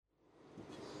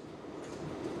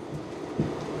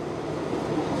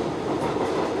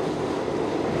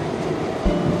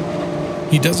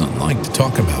He doesn't like to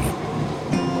talk about it.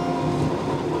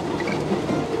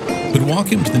 But walk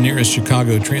him to the nearest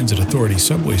Chicago Transit Authority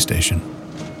subway station.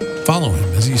 Follow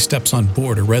him as he steps on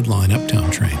board a Red Line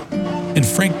Uptown train. And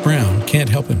Frank Brown can't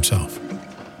help himself.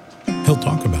 He'll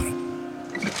talk about it.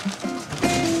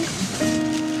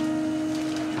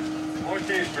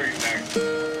 14th Street next.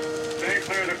 Stay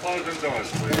clear of the closing doors,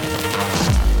 please.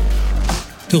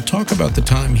 He'll talk about the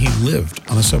time he lived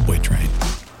on a subway train.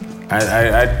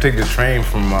 I take the train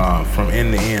from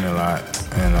end to end a lot,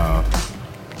 and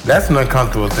that's an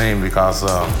uncomfortable thing because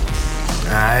I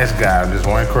asked God this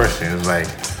one question. It's like,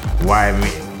 why me?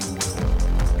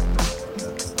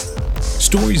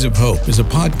 Stories of Hope is a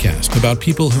podcast about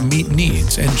people who meet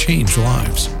needs and change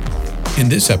lives. In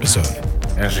this episode,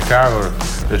 in Chicago,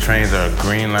 the trains are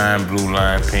green line, blue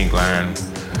line, pink line,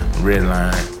 red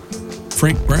line.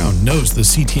 Frank Brown knows the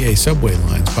CTA subway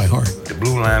lines by heart. The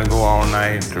blue line go all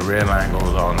night, the red line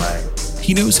goes all night.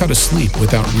 He knows how to sleep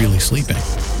without really sleeping.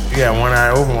 You got one eye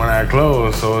open, one eye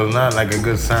closed, so it's not like a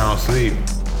good sound sleep.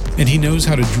 And he knows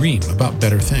how to dream about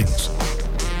better things.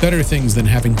 Better things than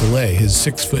having to lay his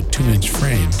 6'2"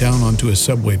 frame down onto a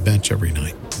subway bench every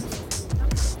night.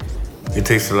 It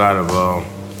takes a lot of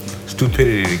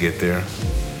stupidity to get there,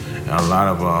 and a lot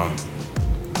of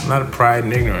pride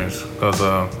and ignorance, because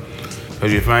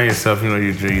you find yourself, you're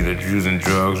either using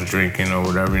drugs, drinking, or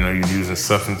whatever, you're using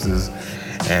substances,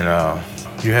 and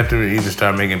you have to either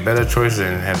start making better choices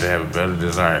and have to have a better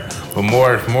desire. But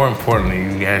more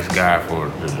importantly, you ask God for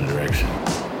the direction.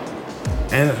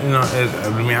 And,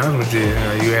 to be honest with you,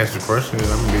 you ask the question, and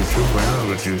I'm going to be truthful and honest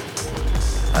with you.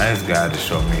 I ask God to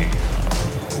show me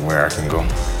where I can go.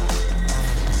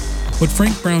 What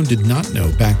Frank Brown did not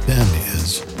know back then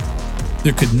is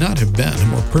there could not have been a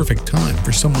more perfect time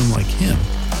for someone like him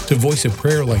to voice a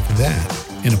prayer like that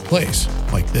in a place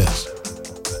like this.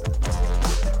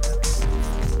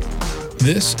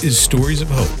 This is Stories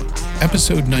of Hope,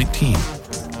 Episode 19,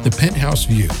 The Penthouse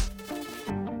View.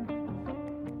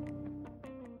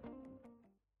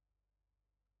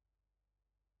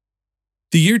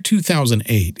 The year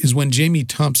 2008 is when Jamie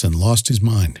Thompson lost his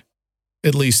mind.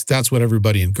 At least that's what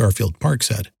everybody in Garfield Park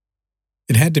said.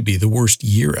 It had to be the worst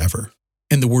year ever,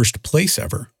 and the worst place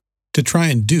ever, to try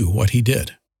and do what he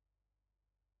did.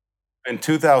 In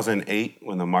 2008,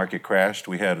 when the market crashed,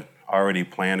 we had already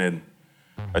planted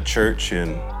a church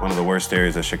in one of the worst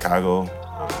areas of Chicago,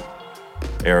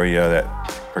 area that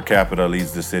per capita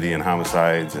leads the city in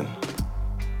homicides, and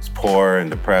it's poor and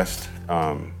depressed,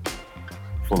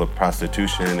 full of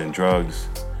prostitution and drugs.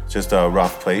 Just a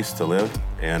rough place to live,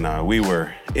 and we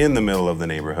were in the middle of the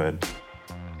neighborhood.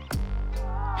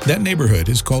 That neighborhood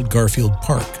is called Garfield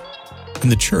Park,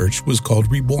 and the church was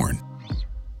called Reborn.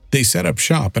 They set up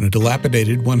shop in a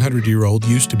dilapidated 100-year-old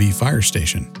used-to-be fire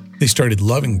station. They started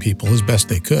loving people as best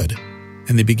they could,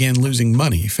 and they began losing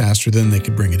money faster than they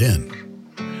could bring it in.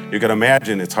 You can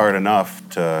imagine it's hard enough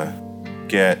to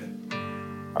get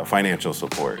financial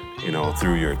support,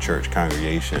 through your church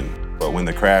congregation. But when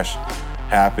the crash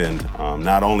happened,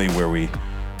 not only were we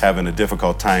having a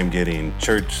difficult time getting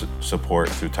church support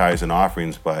through tithes and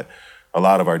offerings, but a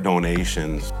lot of our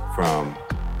donations from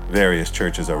various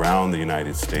churches around the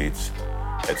United States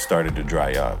had started to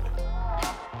dry up.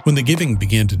 When the giving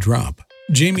began to drop,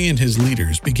 Jamie and his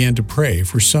leaders began to pray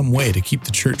for some way to keep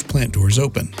the church plant doors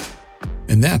open.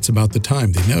 And that's about the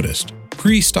time they noticed.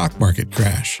 Pre-stock market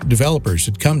crash, developers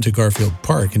had come to Garfield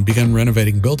Park and begun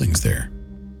renovating buildings there.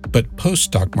 But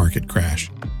post-stock market crash,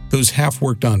 those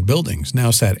half-worked-on buildings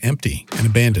now sat empty and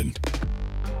abandoned.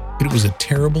 It was a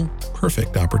terrible,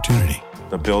 perfect opportunity.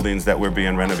 The buildings that were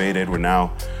being renovated were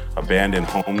now abandoned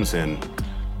homes, and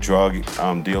drug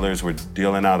dealers were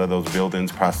dealing out of those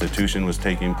buildings. Prostitution was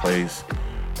taking place,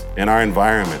 and our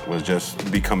environment was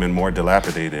just becoming more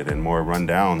dilapidated and more run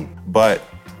down. But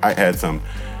I had some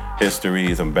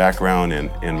history, some background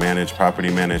in managed property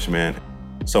management.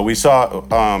 So we saw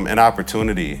an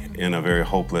opportunity in a very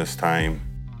hopeless time.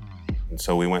 And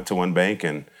so we went to one bank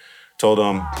and told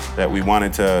them that we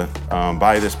wanted to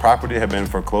buy this property that had been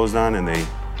foreclosed on, and they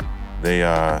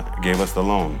gave us the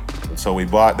loan. And so we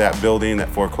bought that building that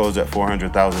foreclosed at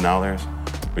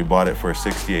 $400,000. We bought it for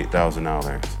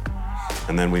 $68,000.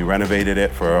 And then we renovated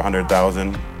it for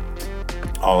 $100,000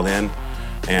 all in,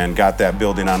 and got that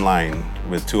building online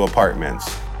with 2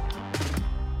 apartments.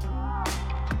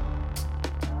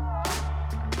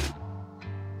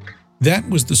 That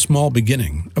was the small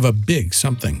beginning of a big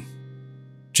something.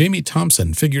 Jamie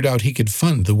Thompson figured out he could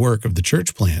fund the work of the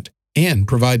church plant and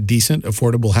provide decent,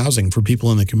 affordable housing for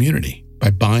people in the community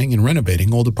by buying and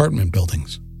renovating old apartment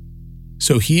buildings.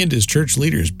 So he and his church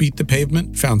leaders beat the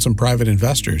pavement, found some private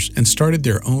investors, and started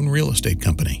their own real estate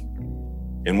company.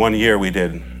 In 1 year, we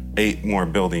did 8 more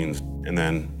buildings, and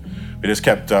then we just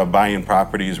kept buying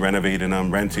properties, renovating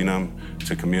them, renting them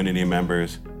to community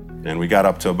members. And we got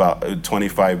up to about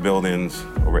 25 buildings,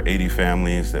 over 80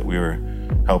 families that we were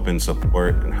helping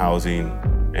support and housing.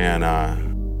 And,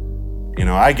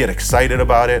 I get excited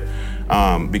about it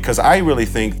because I really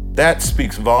think that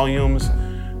speaks volumes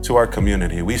to our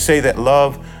community. We say that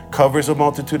love covers a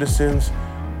multitude of sins.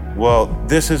 Well,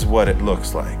 this is what it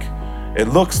looks like. It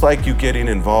looks like you getting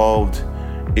involved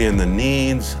in the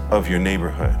needs of your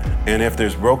neighborhood. And if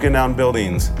there's broken down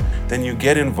buildings, then you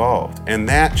get involved. And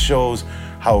that shows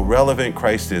how relevant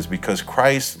Christ is, because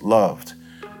Christ loved.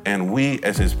 And we,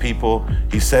 as his people,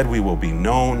 he said we will be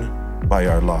known by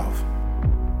our love.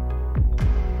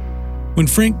 When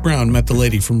Frank Brown met the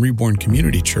lady from Reborn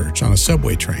Community Church on a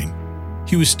subway train,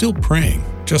 he was still praying,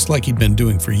 just like he'd been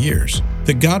doing for years,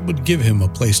 that God would give him a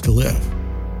place to live.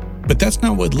 But that's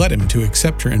not what led him to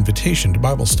accept her invitation to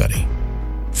Bible study.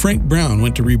 Frank Brown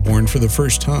went to Reborn for the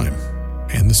first time,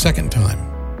 and the second time,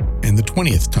 and the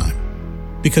 20th time,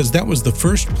 because that was the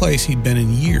first place he'd been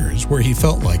in years where he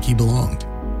felt like he belonged.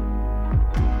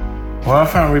 Well, I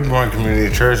found Reborn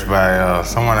Community Church by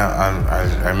someone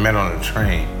I met on a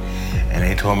train, and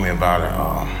they told me about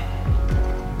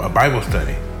a Bible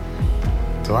study.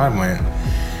 So I went,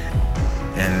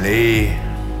 and they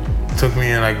took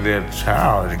me in like their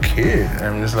child, a kid.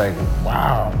 I'm just like,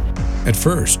 wow. At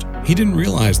first, he didn't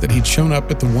realize that he'd shown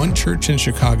up at the one church in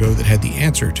Chicago that had the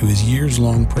answer to his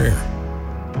years-long prayer.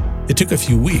 It took a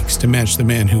few weeks to match the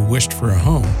man who wished for a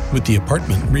home with the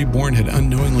apartment Reborn had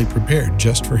unknowingly prepared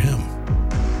just for him.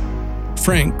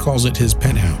 Frank calls it his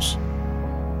penthouse.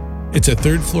 It's a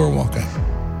third-floor walk-up,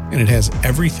 and it has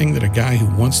everything that a guy who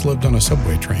once lived on a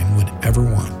subway train would ever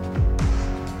want.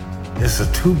 It's a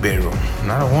 2-bedroom,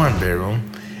 not a 1-bedroom.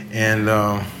 And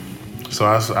so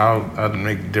I'll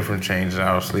make different changes.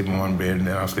 I'll sleep in one bed and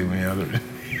then I'll sleep in the other.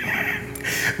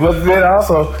 But then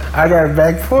also, I got a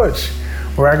back porch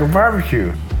where I can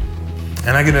barbecue.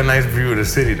 And I get a nice view of the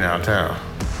city downtown.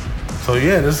 So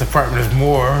yeah, this apartment is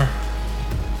more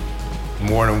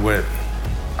than what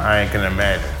I can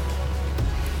imagine.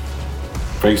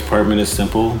 Frank's apartment is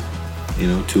simple,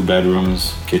 2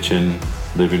 bedrooms, kitchen,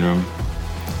 living room,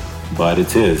 but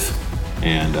it's his.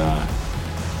 And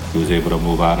he was able to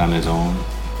move out on his own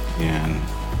and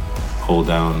hold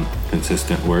down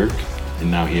consistent work.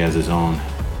 And now he has his own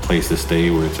place to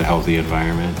stay where it's a healthy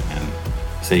environment and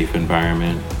safe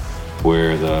environment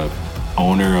where the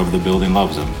owner of the building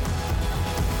loves him.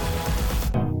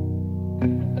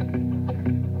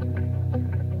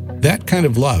 That kind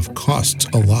of love costs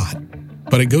a lot,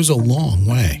 but it goes a long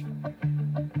way.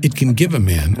 It can give a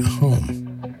man a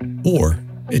home, or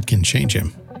it can change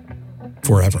him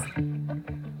forever.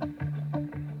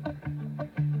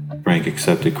 Frank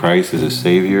accepted Christ as his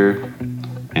Savior,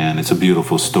 and it's a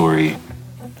beautiful story.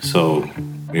 So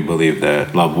we believe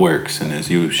that love works, and as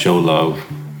you show love,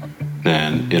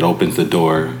 then it opens the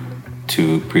door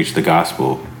to preach the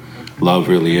gospel. Love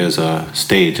really is a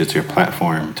stage, it's your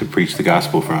platform to preach the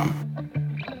gospel from.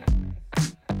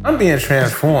 I'm being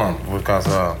transformed because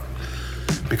of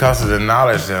the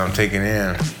knowledge that I'm taking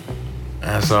in.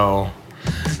 And so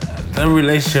the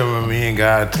relationship with me and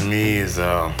God, to me, is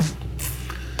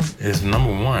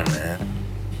number one, man.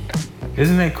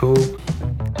 Isn't that cool?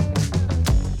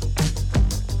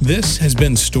 This has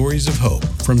been Stories of Hope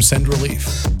from Send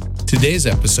Relief. Today's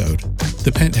episode,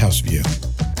 The Penthouse View.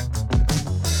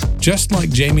 Just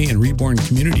like Jamie and Reborn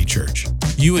Community Church,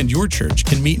 you and your church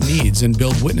can meet needs and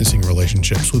build witnessing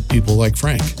relationships with people like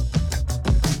Frank.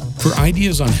 For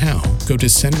ideas on how, go to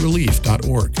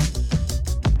sendrelief.org.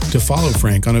 To follow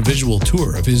Frank on a visual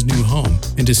tour of his new home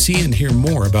and to see and hear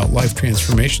more about life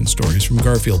transformation stories from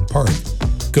Garfield Park,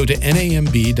 go to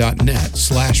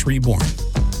namb.net/reborn.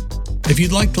 If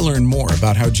you'd like to learn more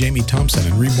about how Jamie Thompson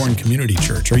and Reborn Community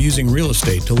Church are using real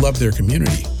estate to love their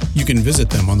community, you can visit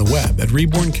them on the web at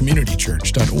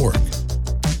reborncommunitychurch.org.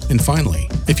 And finally,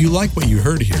 if you like what you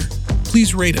heard here,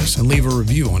 please rate us and leave a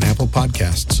review on Apple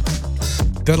Podcasts.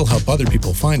 That'll help other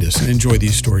people find us and enjoy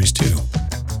these stories too.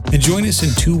 And join us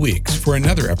in 2 weeks for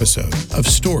another episode of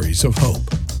Stories of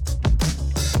Hope.